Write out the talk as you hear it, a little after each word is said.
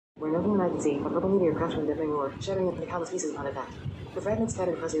where nothing that I could see, a purple meteor crashed with a deafening roar, shattering into countless pieces upon impact. The fragments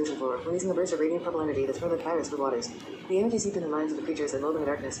scattered across the ocean floor, releasing a burst of radiant purple energy that spread like virus through waters. The energy seeped into the minds of the creatures that lulled in the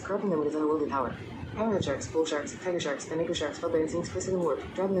darkness, corrupting them with its otherworldly power. Hammerhead sharks, bull sharks, tiger sharks, and mako sharks felt their instincts twisted and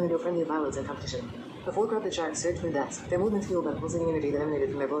warped, driving them into a frenzy of violence and competition. The four corrupted sharks surged to their depths, their movements fueled by the pulsating energy that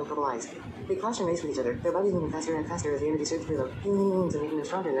emanated from their glowing purple eyes. They clashed and raced with each other, their bodies moving faster and faster as the energy surged through them, healing any wounds and making them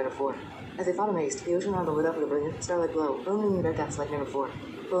stronger than ever before. As they fought and raced, the ocean around them lit up with a brilliant, starlight glow, illuminating the dark depths like never before.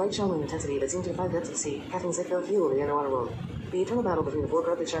 The light shone with an intensity that seemed to defy the depths of the sea, casting psychedelic hue over the underwater world. The eternal battle between the four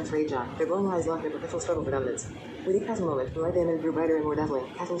corrupted sharks raged on, their glowing eyes locked in a perpetual struggle for dominance. With each passing moment, the light they emitted grew brighter and more dazzling,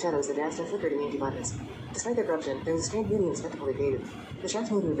 casting shadows that danced and flickered in the empty blackness. Despite their corruption, there was a strange beauty in the spectacle they created. The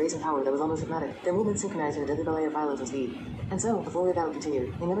sharks moved with grace and power that was almost hypnotic, their movements synchronized in a deadly ballet of violence and speed. And so, the four-way battle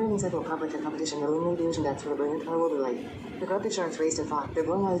continued, a never-ending cycle of conflict and competition that illuminated the ocean depths with a brilliant, otherworldly light. The corrupted sharks raced and fought, their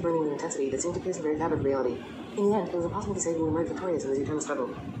glowing eyes burning with intensity that seemed to pierce the very fabric of reality. In the end, it was impossible to say who would emerge victorious in this eternal struggle.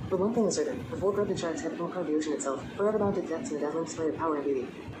 But one thing was certain, the four corrupted sharks had become a part of the ocean itself, forever bound to its depths in a dazzling display of power and beauty.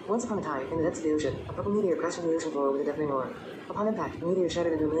 Once upon a time, in the depths of the ocean, a purple meteor crashed into the ocean floor with a deafening roar. Upon impact, the meteor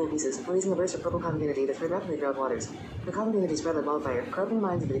shattered into a million pieces, releasing a burst of purple cosmic energy that spread rapidly throughout the waters. The cosmic energy spread like wildfire, corrupting the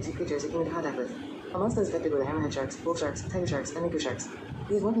minds of the sea creatures it came into contact with. Amongst those affected were the hammerhead sharks, bull sharks, tiger sharks, and mako sharks.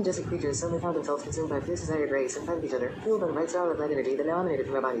 These once majestic creatures suddenly found themselves consumed by a fierce desire to race and fight with each other, fueled by the bright starlight light energy that now emanated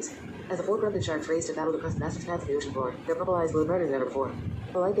from their bodies. As the four corrupted sharks raced and battled across the vast expanse of the ocean floor, their purple eyes glowed brighter than ever before.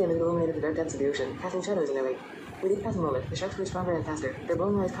 The light they emitted illuminated the dark depths of the ocean, casting shadows in their wake. With each passing moment, the sharks grew stronger and faster, their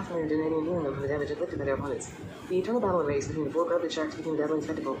glowing eyes constantly regenerating and healing them from the damage inflicted by their opponents. The eternal battle and race between the four corrupted sharks became a dazzling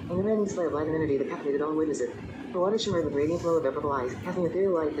spectacle, a never-ending display of light and energy that captivated all who witnessed it. The waters shimmered with the radiant glow of their purple eyes, casting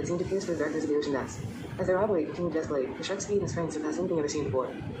ethereal light that seemed to pierce through the darkness of the ocean depths. As their rivalry continued to escalate, the sharks' speed and strength surpassed anything ever seen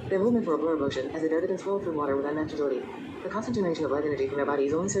before. Their movements were a blur of motion as they darted and swirled through water with unmatched agility. The constant generation of light energy from their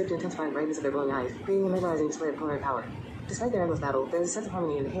bodies only served to intensify the brightness of their glowing eyes, creating a mesmerizing display of color and power. Despite their endless battle, there was a sense of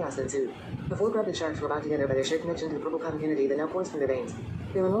harmony in the chaos that ensued. The four corrupted sharks were bound together by their shared connection to the purple cosmic energy that now coursed through their veins.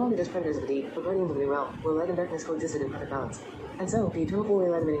 They were no longer just predators of the deep, but guardians of the new realm, where light and darkness coexisted in perfect balance. And so, the eternal four-way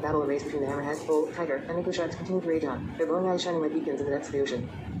light-emitting battle and race between the hammerhead, bull, tiger, and mako sharks continued to rage on, their glowing eyes shining like beacons in the depths of the ocean.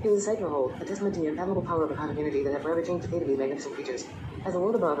 It was a sight to behold, a testament to the unfathomable power of the cosmic energy that had forever changed the fate of these magnificent creatures. As the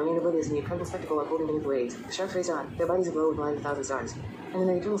world above remained oblivious in the incredible spectacle unfolding beneath the waves, the sharks raced on, their bodies aglow with the light of a thousand stars. And in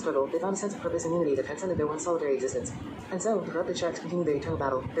their eternal struggle, they found a sense of purpose and unity that transcended their once solitary existence. And so, the corrupted sharks continued their eternal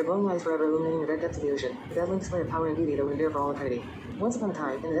battle, their glowing eyes forever illuminating the dark depths of the ocean, a dazzling display of power and beauty that would endure for all eternity. Once upon a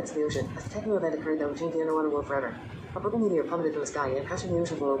time, in the depths of the ocean, a spectacular event occurred that would change the underwater world forever. A purple meteor plummeted from the sky and crashed into the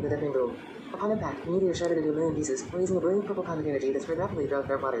ocean floor with a deafening boom. Upon impact, the meteor shattered into a million pieces, releasing a brilliant purple cosmic energy that spread rapidly throughout the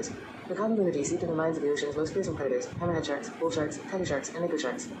dark waters. The cosmic energy seeped into the minds of the ocean's most fearsome predators, hammerhead sharks, bull sharks, tiger sharks, and mako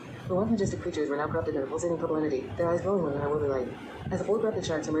sharks. The once majestic creatures were now corrupted by the pulsating purple energy, their eyes glowing with an unworldly light. As the four corrupted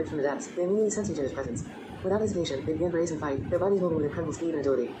sharks emerged from the depths, they immediately sensed each other's presence. Without hesitation, they began to race and fight, their bodies moving with incredible speed and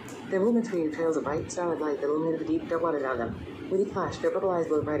agility. Their movements created trails of bright, starlight light that illuminated the deep, dark waters around them. With each flash, their purple eyes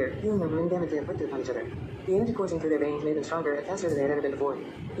glowed brighter, healing them from any damage they inflicted upon each other. The energy coursing through their veins made them stronger and faster than they had ever been before.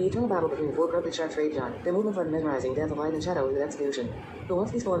 The eternal battle between the four corrupted sharks raged on, their movements led a mesmerizing dance of light and shadow in the depths of the ocean. The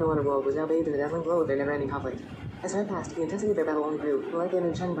once peaceful underwater world was now bathed in the dazzling glow of their never-ending conflict. As time passed, the intensity of their battle only grew, the light they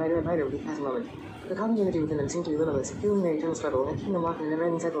emitted shining brighter and brighter with each passing moment. The cosmic energy within them seemed to be limitless, fueling their eternal struggle and keeping them locked in a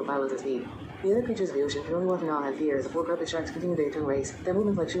never-ending cycle of violence and speed. The other creatures of the ocean could only watch in awe and fear as the four corrupted sharks continued their eternal race, their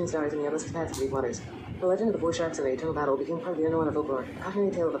movements like shooting stars in the endless expanse of these waters. The legend of the four sharks and their eternal battle became part of the underwater folklore, a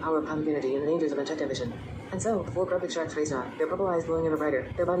cautionary tale of the power of cosmic energy and the dangers of unchecked ambition. And so, the four corrupted sharks raced on, their purple eyes glowing ever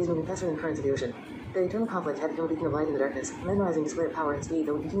brighter, their bodies moving faster than the currents of the ocean. Their eternal conflict had become a beacon of light in the darkness, a mesmerizing display of power and speed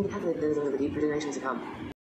that would continue to captivate the denizens of the deep for generations to come.